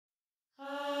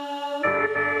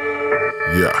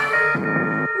Yeah.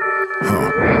 Huh.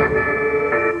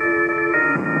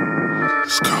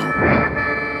 Let's go.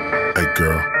 Hey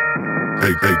girl.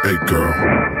 Hey girl.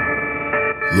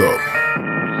 Look.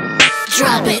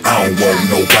 Drop it. I don't want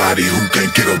nobody who can't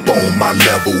get up on my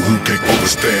level, who can't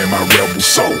understand my rebel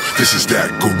soul. This is that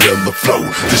gorilla flow.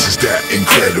 This is that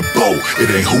incredible.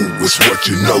 It ain't who, it's what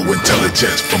you know.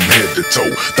 Intelligence from head to toe.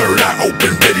 Third eye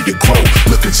open, ready to grow.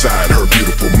 Look inside her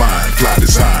beautiful mind. Fly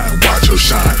design, watch her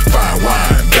shine. Fine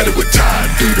wine, better with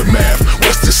time. Do the math,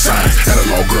 what's the sign?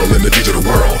 Analog girl in the digital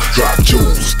world. Drop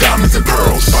jewels, diamonds and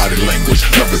pearls. Body language,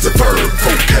 love is a verb.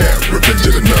 Vocab, revenge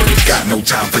of the nerves. Got no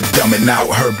time for dumbing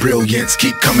out. Her brilliance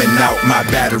keep coming out. My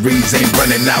batteries ain't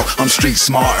running out. I'm street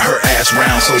smart, her ass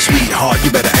round. So sweetheart,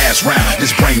 you better ass round.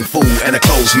 This brain fool and a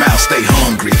closed mouth, stay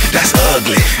hungry. That's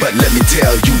ugly, but let me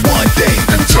tell you one thing.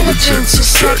 Intelligence is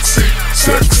sexy,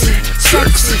 sexy,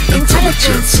 sexy.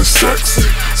 Intelligence is sexy,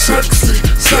 sexy,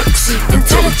 sexy.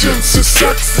 Intelligence is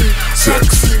sexy,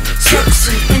 sexy,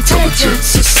 sexy.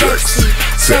 Intelligence is sexy,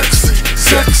 sexy,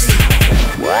 sexy.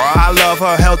 I love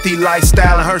her healthy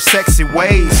lifestyle and her sexy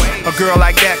ways. A girl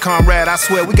like that, comrade, I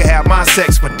swear we could have my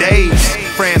sex for days.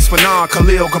 France Fanon,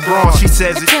 Khalil Gibran, she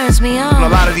says it turns me on. A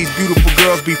lot of these beautiful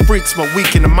girls be freaks, but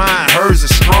weak in the mind. Hers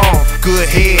is strong, good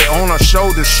head on her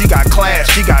shoulders. She got class,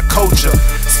 she got culture.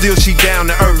 Still she down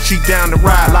to earth, she down to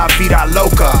ride. La vida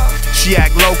loca. She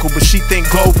act local, but she think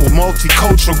global,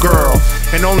 multicultural girl.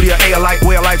 And only a A-life,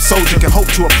 well-life soldier can hope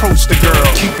to approach the girl.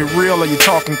 Keep it real or you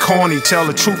talking corny. Tell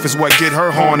the truth is what get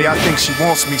her horny. I think she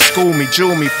wants me, school me,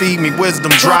 jewel me, feed me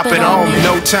wisdom, drop it on me.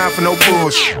 No time for no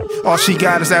bullshit. All she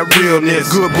got is that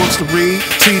realness. Good books to read,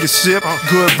 tea to sip,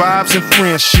 good vibes and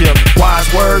friendship.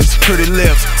 Wise words, pretty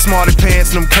lips, smarty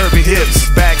pants and them curvy hips.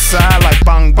 Backside like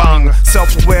bang bang,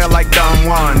 self-aware like Don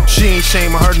Juan. She ain't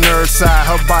shame of her nerve side,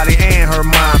 her body and her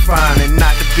mind fine. And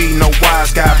not to be no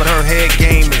wise guy, but her head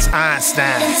game is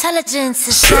Einstein. Intelligence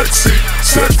is sexy,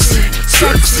 sexy,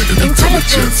 sexy.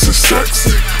 Intelligence is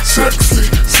sexy, sexy,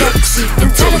 sexy.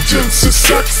 Intelligence is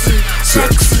sexy,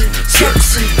 sexy,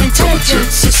 sexy.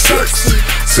 Intelligence is sexy,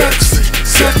 sexy,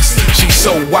 sexy. She's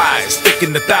so wise, thick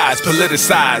in the thighs,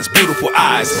 politicized, beautiful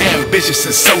eyes, ambitious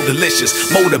and so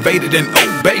delicious, motivated and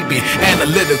oh baby,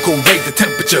 analytical, rate the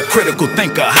temperature, critical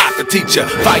thinker, hot the teacher,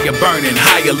 fire burning,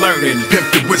 higher learning, pimp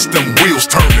the wisdom, wheels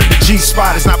turning. The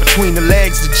G-spot is not between the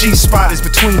legs, the G-spot is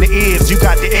between the ears. You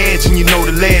got the edge and you know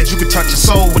the ledge. You can touch your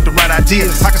soul with the right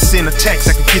ideas. I can send a text,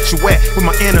 I can get you wet with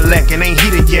my intellect, and ain't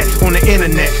hit it yet on the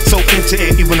internet. So into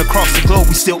it, even across the globe,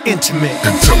 we still intimate.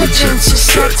 Intelligence is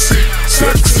sexy,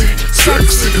 sexy,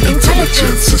 sexy.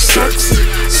 Intelligence is sexy,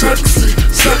 sexy,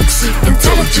 sexy.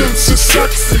 Intelligence is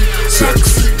sexy,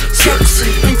 sexy, sexy.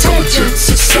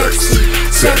 Intelligence is sexy,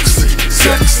 sexy,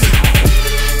 sexy.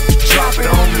 Drop it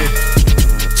on me,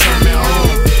 turn me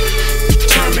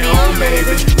on,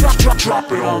 baby.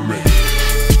 Drop it on me,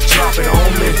 drop it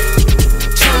on me,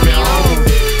 turn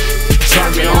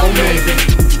me on, baby.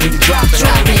 When you drop it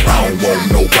on me. I don't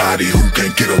want nobody who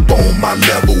can't get up on my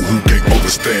level, who can't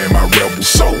understand my rebel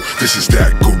soul. This is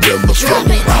that gorilla flow.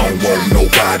 I don't want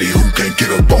nobody who can't get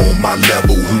up on my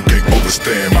level, who can't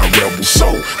understand my rebel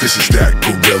soul. This is that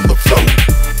gorilla flow.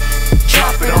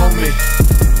 Drop it on me,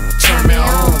 turn me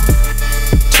on,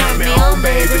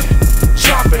 baby.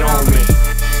 Drop it on me,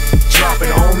 turn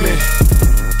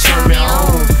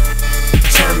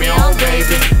me on,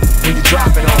 baby. When you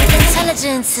drop it on me.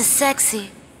 Intelligence is sexy.